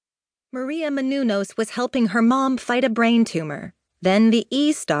Maria Menounos was helping her mom fight a brain tumor. Then the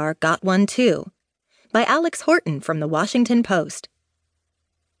E-Star got one too. By Alex Horton from the Washington Post.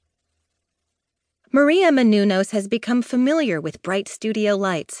 Maria Menounos has become familiar with bright studio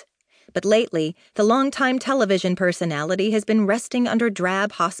lights. But lately, the longtime television personality has been resting under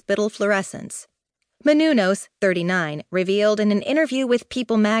drab hospital fluorescence. Menounos, 39, revealed in an interview with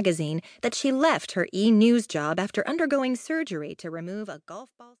People magazine that she left her E! News job after undergoing surgery to remove a golf ball.